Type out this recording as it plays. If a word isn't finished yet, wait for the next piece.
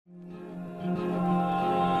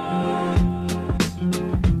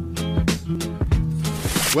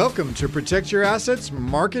Welcome to Protect Your Assets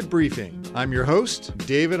Market Briefing. I'm your host,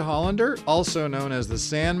 David Hollander, also known as the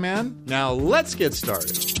Sandman. Now let's get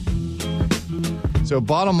started. So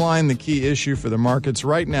bottom line, the key issue for the markets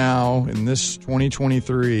right now in this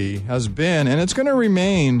 2023 has been, and it's going to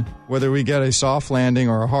remain, whether we get a soft landing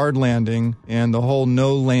or a hard landing, and the whole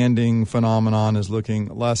no landing phenomenon is looking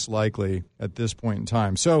less likely at this point in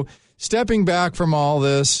time. So stepping back from all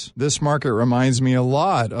this market reminds me a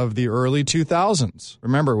lot of the early 2000s.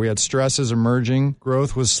 Remember, we had stresses emerging.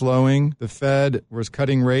 Growth was slowing. The Fed was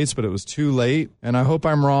cutting rates, but it was too late. And I hope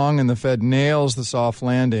I'm wrong and the Fed nails the soft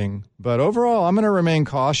landing. But overall, I'm going to remain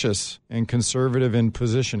cautious and conservative in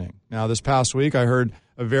positioning. Now, this past week, I heard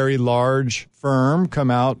a very large firm come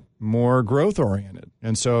out more growth-oriented.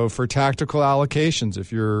 And so for tactical allocations,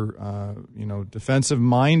 if you're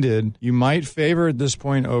defensive-minded, you might favor at this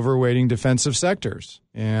point overweighting defensive sectors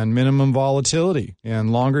and minimum volatility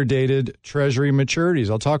and longer-dated treasury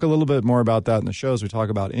maturities. I'll talk a little bit more about that in the show as we talk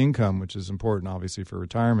about income, which is important, obviously, for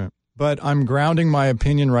retirement. But I'm grounding my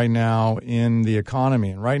opinion right now in the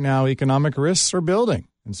economy. And right now, economic risks are building.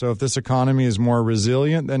 And so if this economy is more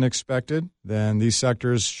resilient than expected, then these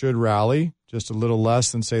sectors should rally just a little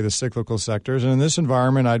less than, say, the cyclical sectors. And in this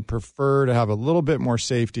environment, I'd prefer to have a little bit more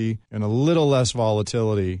safety and a little less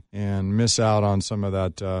volatility and miss out on some of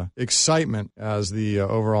that excitement as the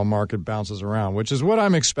overall market bounces around, which is what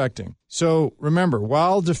I'm expecting. So remember,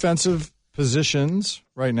 while defensive positions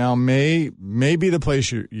right now may be the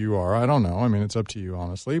place you are, I don't know. I mean, it's up to you,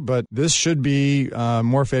 honestly. But this should be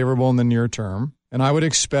more favorable in the near term. And I would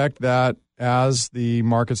expect that as the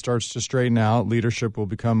market starts to straighten out, leadership will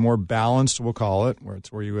become more balanced, we'll call it,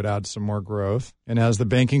 where you would add some more growth. And as the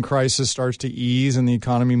banking crisis starts to ease and the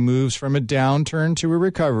economy moves from a downturn to a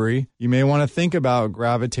recovery, you may want to think about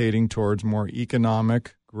gravitating towards more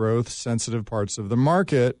economic growth-sensitive parts of the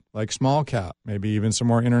market, like small cap, maybe even some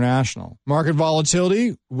more international. Market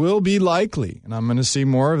volatility will be likely, and I'm going to see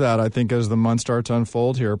more of that, I think, as the month starts to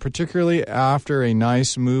unfold here, particularly after a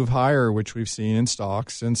nice move higher, which we've seen in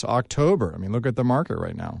stocks since October. I mean, look at the market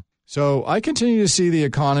right now. So I continue to see the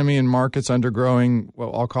economy and markets undergoing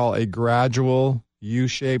what I'll call a gradual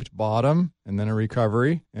U-shaped bottom and then a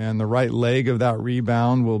recovery. And the right leg of that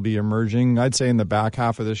rebound will be emerging, I'd say, in the back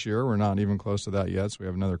half of this year. We're not even close to that yet, so we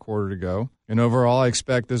have another quarter to go. And overall, I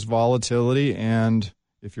expect this volatility, and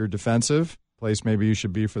if you're defensive, place maybe you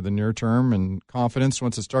should be for the near term, and confidence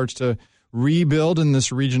once it starts to rebuild in this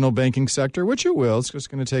regional banking sector, which it will. It's just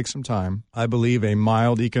going to take some time. I believe a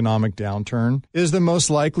mild economic downturn is the most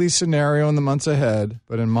likely scenario in the months ahead.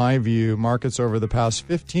 But in my view, markets over the past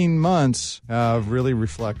 15 months have really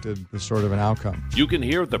reflected this sort of an outcome. You can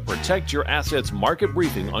hear the Protect Your Assets Market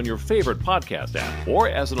Briefing on your favorite podcast app or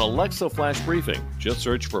as an Alexa flash briefing. Just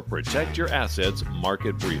search for Protect Your Assets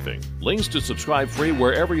Market Briefing. Links to subscribe free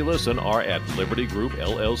wherever you listen are at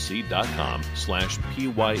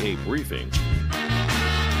libertygroupllc.com/PYA briefing.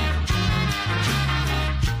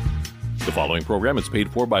 The following program is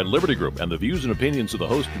paid for by Liberty Group, and the views and opinions of the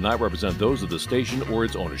host do not represent those of the station or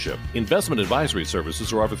its ownership. Investment advisory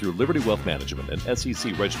services are offered through Liberty Wealth Management, an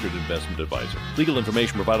SEC-registered investment advisor. Legal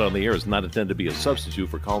information provided on the air is not intended to be a substitute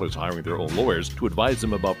for callers hiring their own lawyers to advise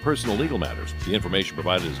them about personal legal matters. The information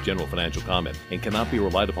provided is general financial comment and cannot be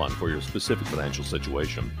relied upon for your specific financial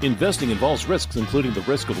situation. Investing involves risks, including the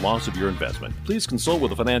risk of loss of your investment. Please consult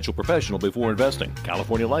with a financial professional before investing.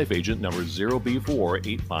 California Life Agent number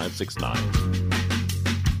 0B48569.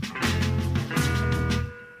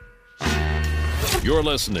 You're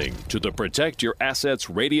listening to the Protect Your Assets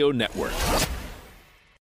Radio Network.